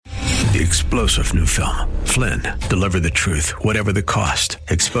The explosive new film, Flynn, deliver the truth, whatever the cost,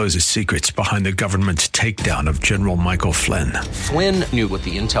 exposes secrets behind the government's takedown of General Michael Flynn. Flynn knew what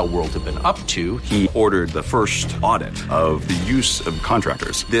the intel world had been up to. He ordered the first audit of the use of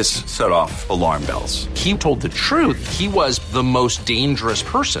contractors. This set off alarm bells. He told the truth. He was the most dangerous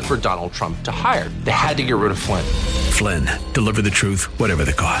person for Donald Trump to hire. They had to get rid of Flynn. Flynn, deliver the truth, whatever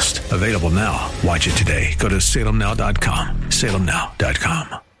the cost. Available now. Watch it today. Go to salemnow.com.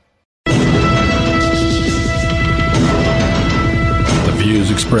 salemnow.com. The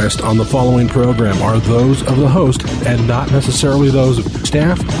views expressed on the following program are those of the host and not necessarily those of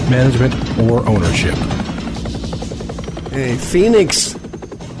staff, management, or ownership. Hey, Phoenix,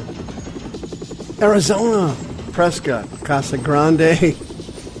 Arizona, Prescott, Casa Grande.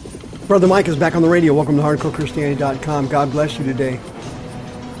 Brother Mike is back on the radio. Welcome to HardcoreChristianity.com. God bless you today.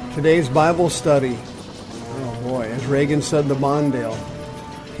 Today's Bible study. Oh boy, as Reagan said to Mondale,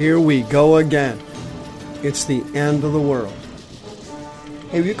 here we go again. It's the end of the world.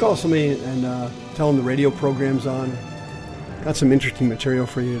 Hey, will you call somebody and tell them the radio program's on? Got some interesting material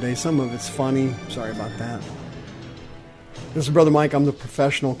for you today. Some of it's funny. Sorry about that. This is Brother Mike. I'm the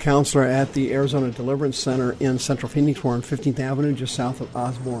professional counselor at the Arizona Deliverance Center in Central Phoenix. We're on 15th Avenue, just south of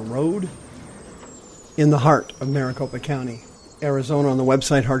Osborne Road, in the heart of Maricopa County, Arizona. On the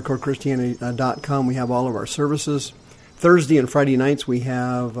website, HardcoreChristianity.com, we have all of our services. Thursday and Friday nights, we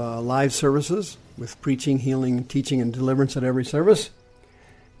have live services with preaching, healing, teaching, and deliverance at every service.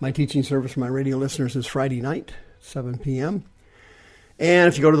 My teaching service for my radio listeners is Friday night, 7 p.m. And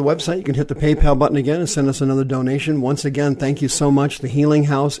if you go to the website, you can hit the PayPal button again and send us another donation. Once again, thank you so much. The Healing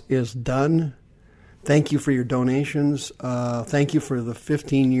House is done. Thank you for your donations. Thank you for the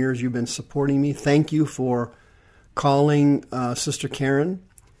 15 years you've been supporting me. Thank you for calling Sister Karen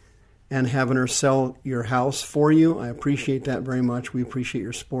and having her sell your house for you. I appreciate that very much. We appreciate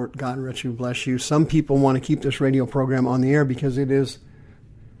your support. God richly bless you. Some people want to keep this radio program on the air because it is,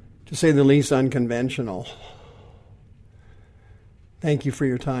 to say the least, unconventional. Thank you for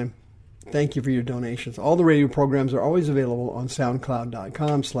your time. Thank you for your donations. All the radio programs are always available on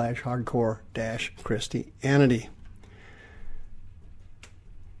soundcloud.com/hardcore-Christianity.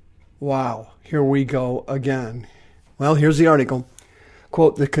 Wow, here we go again. Well, here's the article.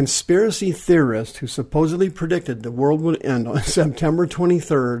 Quote, the conspiracy theorist who supposedly predicted the world would end on September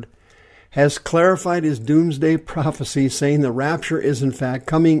 23rd has clarified his doomsday prophecy, saying the rapture is in fact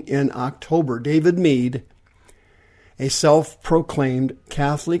coming in October. David Meade, a self-proclaimed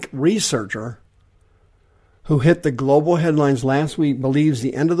Catholic researcher who hit the global headlines last week, believes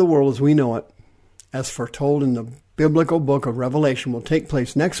the end of the world as we know it, as foretold in the biblical book of Revelation, will take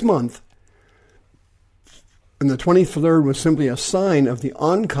place next month. And the 23rd was simply a sign of the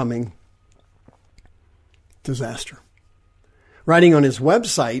oncoming disaster. Writing on his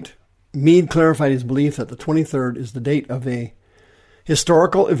website, Meade clarified his belief that the 23rd is the date of a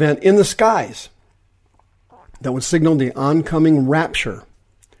historical event in the skies that would signal the oncoming rapture.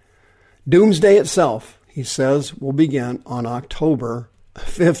 Doomsday itself, he says, will begin on October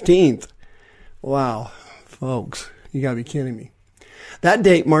 15th. Wow, folks, you got to be kidding me. That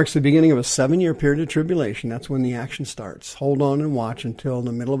date marks the beginning of a 7-year period of tribulation. That's when the action starts. Hold on and watch until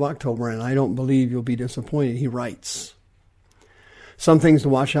the middle of October, and I don't believe you'll be disappointed, he writes. Some things to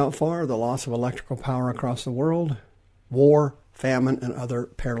watch out for: the loss of electrical power across the world, war, famine, and other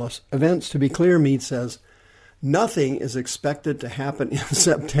perilous events. To be clear, Meade says, nothing is expected to happen in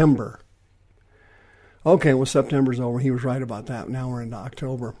September. Okay, well, September's over. He was right about that. Now we're into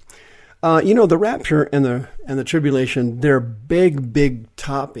October. The rapture and the tribulation, they're big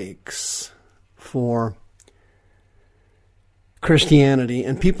topics for Christianity,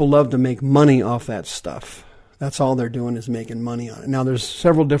 and people love to make money off that stuff. That's all they're doing is making money on it. Now, there's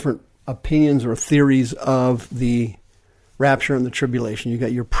several different opinions or theories of the rapture and the tribulation. You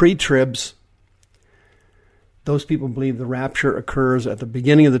got your pre-tribs. Those people believe the rapture occurs at the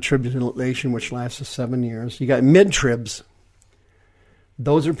beginning of the tribulation, which lasts 7 years. You got mid-tribs.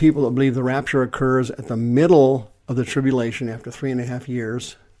 Those are people that believe the rapture occurs at the middle of the tribulation after 3.5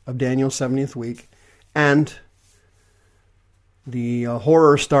 years of Daniel's 70th week. And the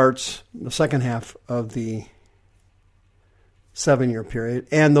horror starts the second half of the 7-year period.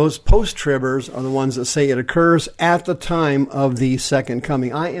 And those post-tribbers are the ones that say it occurs at the time of the second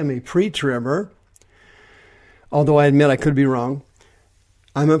coming. I am a pre-tribber, although I admit I could be wrong.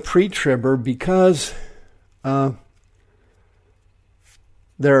 I'm a pre-tribber because there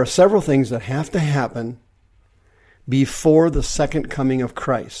are several things that have to happen before the second coming of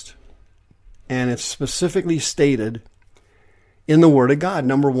Christ. And it's specifically stated in the Word of God.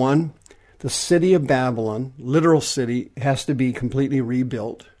 Number one, the city of Babylon, literal city, has to be completely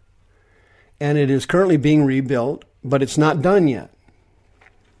rebuilt. and it is currently being rebuilt, but it's not done yet.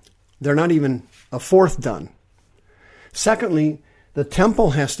 They're not even a fourth done. Secondly, the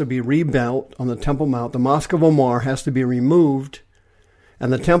temple has to be rebuilt on the Temple Mount. The Mosque of Omar has to be removed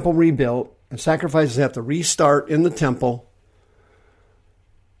and the temple rebuilt, and sacrifices have to restart in the temple,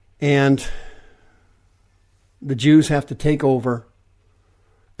 and the Jews have to take over,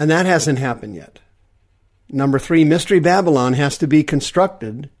 and that hasn't happened yet. Number 3, Mystery Babylon has to be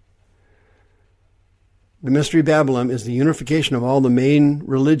constructed. The Mystery Babylon is the unification of all the main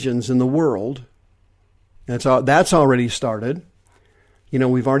religions in the world. That's already started. You know,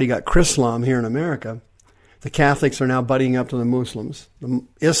 we've already got Chrislam here in America. The Catholics are now buddying up to the Muslims.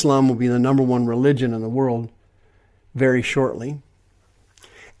 Islam will be the number 1 religion in the world very shortly.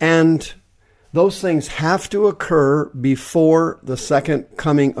 And those things have to occur before the second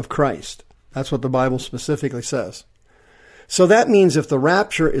coming of Christ. That's what the Bible specifically says. So that means if the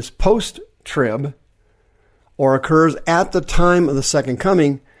rapture is post-trib or occurs at the time of the second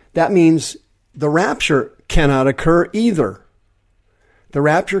coming, that means the rapture cannot occur either. The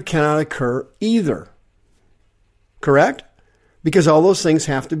rapture cannot occur either. Correct? Because all those things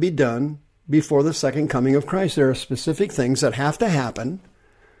have to be done before the second coming of Christ. There are specific things that have to happen,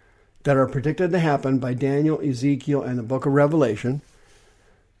 that are predicted to happen by Daniel, Ezekiel, and the book of Revelation.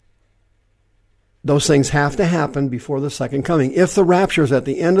 Those things have to happen before the second coming. If the rapture is at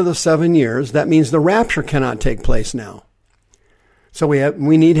the end of the 7 years, that means the rapture cannot take place now. So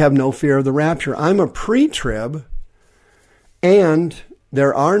we need have no fear of the rapture. I'm a pre-trib, and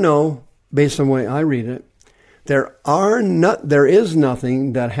there are no, based on the way I read it, there is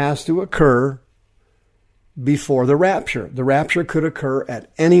nothing that has to occur before the rapture. The rapture could occur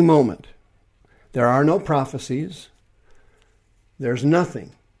at any moment. There are no prophecies. There's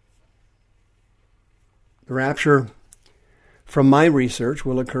nothing. The rapture, from my research,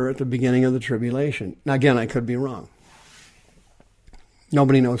 will occur at the beginning of the tribulation. Now, again, I could be wrong.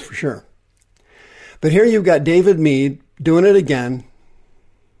 Nobody knows for sure. But here you've got David Meade doing it again.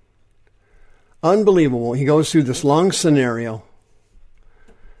 Unbelievable. He goes through this long scenario.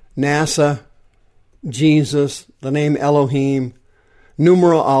 NASA, Jesus, the name Elohim,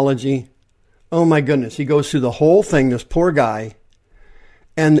 numerology. Oh my goodness. He goes through the whole thing, this poor guy.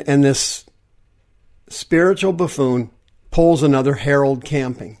 And this spiritual buffoon pulls another Harold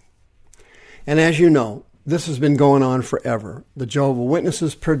Camping. And as you know, this has been going on forever. The Jehovah's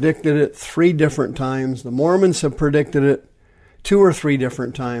Witnesses predicted it 3 different times. The Mormons have predicted it 2 or 3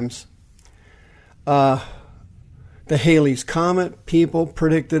 different times. The Halley's Comet people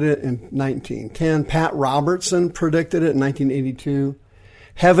predicted it in 1910. Pat Robertson predicted it in 1982.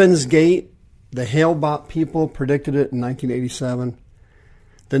 Heaven's Gate, the Hale-Bopp people predicted it in 1987.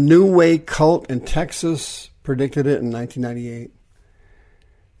 The New Way cult in Texas predicted it in 1998.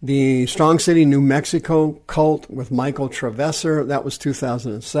 The Strong City, New Mexico cult with Michael Trevesser, that was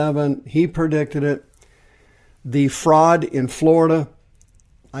 2007. He predicted it. The fraud in Florida,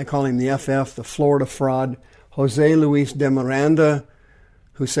 I call him the FF, the Florida fraud, Jose Luis de Miranda,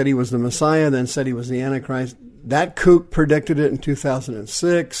 who said he was the Messiah, then said he was the Antichrist. That kook predicted it in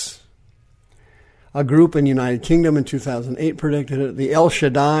 2006. A group in the United Kingdom in 2008 predicted it. The El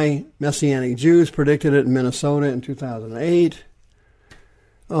Shaddai Messianic Jews predicted it in Minnesota in 2008.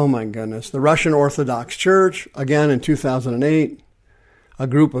 Oh my goodness. The Russian Orthodox Church, again in 2008. A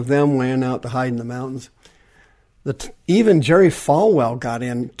group of them went out to hide in the mountains. Even Jerry Falwell got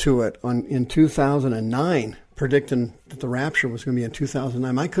into it in 2009, predicting that the rapture was going to be in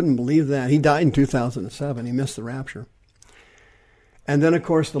 2009. I couldn't believe that. He died in 2007. He missed the rapture. And then, of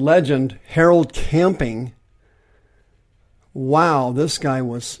course, the legend, Harold Camping. Wow, this guy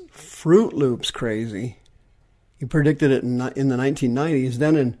was Fruit Loops crazy. He predicted it in the 1990s.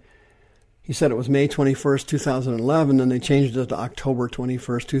 Then he said it was May 21st, 2011. Then they changed it to October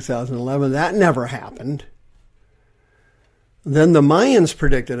 21st, 2011. That never happened. Then the Mayans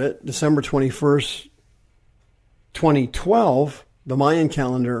predicted it, December 21st, 2012. The Mayan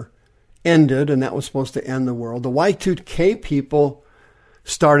calendar ended, and that was supposed to end the world. The Y2K people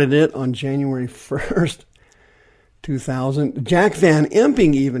started it on January 1st, 2000. Jack Van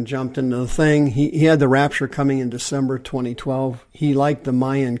Impe even jumped into the thing. He had the rapture coming in December 2012. He liked the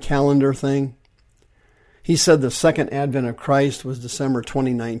Mayan calendar thing. He said the second advent of Christ was December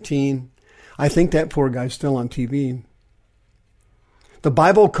 2019. I think that poor guy's still on TV. The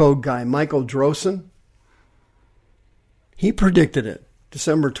Bible Code guy, Michael Drossen, he predicted it,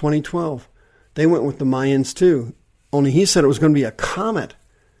 December 2012. They went with the Mayans too, only he said it was going to be a comet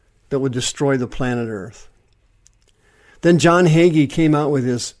that would destroy the planet Earth. Then John Hagee came out with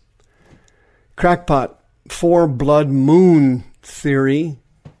his crackpot 4 blood moon theory.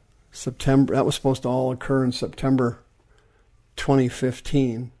 September. That was supposed to all occur in September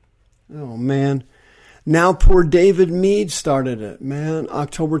 2015. Oh, man. Now poor David Meade started it. Man,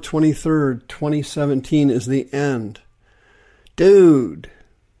 October 23rd, 2017 is the end. Dude.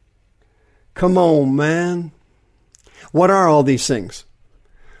 Come on, man. What are all these things?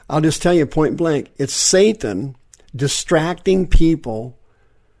 I'll just tell you point blank. It's Satan distracting people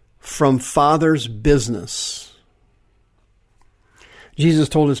from Father's business. Jesus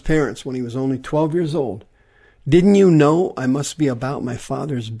told his parents when he was only 12 years old, "Didn't you know I must be about my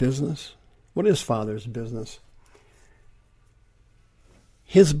Father's business?" What is Father's business?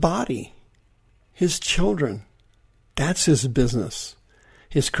 His body, his children. That's his business.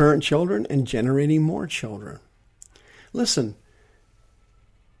 His current children and generating more children. Listen,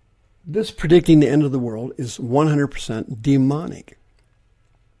 this predicting the end of the world is 100% demonic.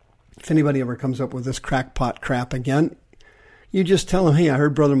 If anybody ever comes up with this crackpot crap again, you just tell them, "Hey, I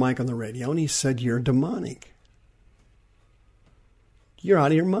heard Brother Mike on the radio and he said you're demonic. You're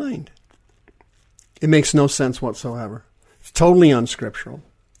out of your mind." It makes no sense whatsoever. It's totally unscriptural.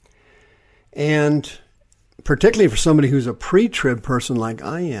 And particularly for somebody who's a pre-trib person like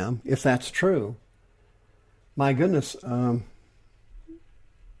I am, if that's true, my goodness, the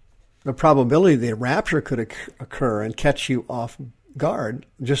probability the rapture could occur and catch you off guard,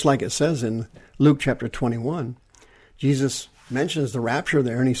 just like it says in Luke chapter 21. Jesus mentions the rapture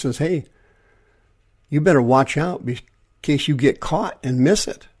there, and he says, "Hey, you better watch out in case you get caught and miss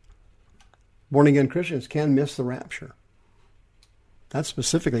it." Born-again Christians can miss the rapture. That's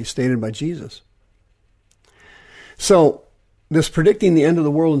specifically stated by Jesus. So this predicting the end of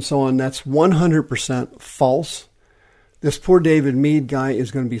the world and so on, that's 100% false. This poor David Meade guy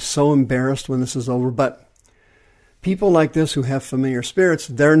is going to be so embarrassed when this is over. But people like this who have familiar spirits,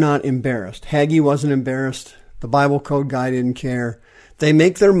 they're not embarrassed. Hagee wasn't embarrassed. The Bible Code guy didn't care. They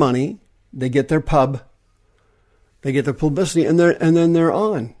make their money. They get their pub. They get their publicity, and then they're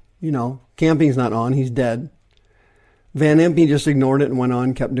on. You know, Camping's not on. He's dead. Van Impe just ignored it and went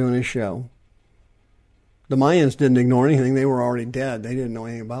on, kept doing his show. The Mayans didn't ignore anything. They were already dead. They didn't know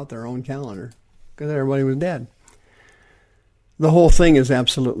anything about their own calendar because everybody was dead. The whole thing is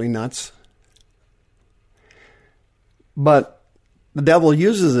absolutely nuts. But the devil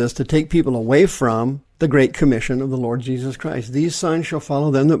uses this to take people away from the great commission of the Lord Jesus Christ. "These signs shall follow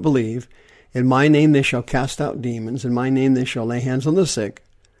them that believe. In my name they shall cast out demons. In my name they shall lay hands on the sick,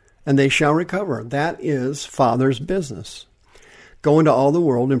 and they shall recover." That is Father's business. Go into all the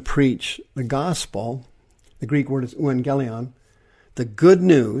world and preach the gospel. The Greek word is euangelion, the good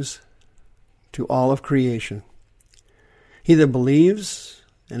news to all of creation. He that believes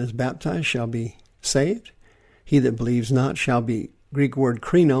and is baptized shall be saved. He that believes not shall be, Greek word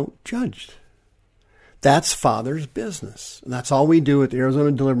krino, judged. That's Father's business. And that's all we do at the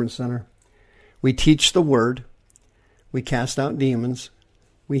Arizona Deliverance Center. We teach the word. We cast out demons.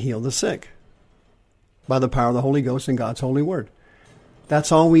 We heal the sick by the power of the Holy Ghost and God's holy word.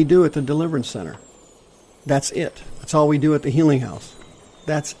 That's all we do at the Deliverance Center. That's it. That's all we do at the Healing House.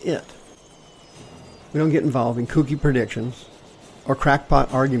 That's it. We don't get involved in kooky predictions or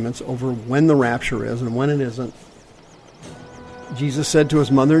crackpot arguments over when the rapture is and when it isn't. Jesus said to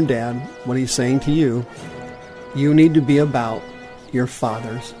his mother and dad, what he's saying to you, you need to be about your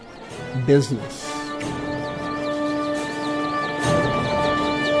Father's business.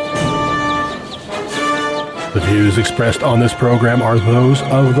 The views expressed on this program are those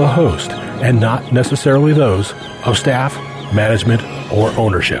of the host and not necessarily those of staff, management, or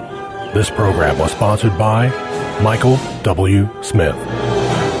ownership. This program was sponsored by Michael W. Smith.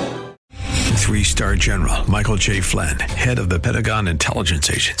 3-star General Michael J. Flynn, head of the Pentagon Intelligence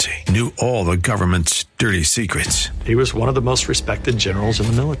Agency, knew all the government's dirty secrets. He was one of the most respected generals in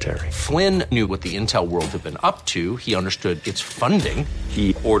the military. Flynn knew what the intel world had been up to. He understood its funding.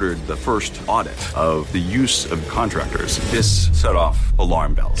 He ordered the first audit of the use of contractors. This set off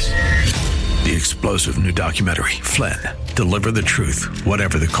alarm bells. The explosive new documentary, Flynn, Deliver the Truth,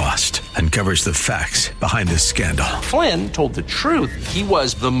 Whatever the Cost, uncovers the facts behind this scandal. Flynn told the truth. He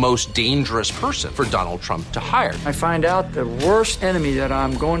was the most dangerous person for Donald Trump to hire. I find out the worst enemy that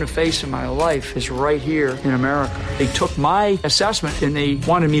I'm going to face in my life is right here in America. They took my assessment and they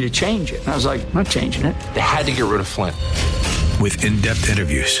wanted me to change it. And I was like, I'm not changing it. They had to get rid of Flynn. With in-depth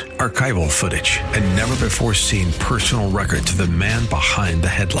interviews, archival footage, and never-before-seen personal records of the man behind the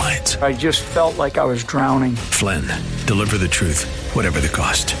headlines. I just felt like I was drowning. Flynn, Deliver the Truth, Whatever the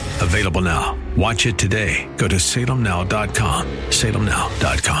Cost. Available now. Watch it today. Go to salemnow.com.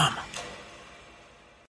 salemnow.com.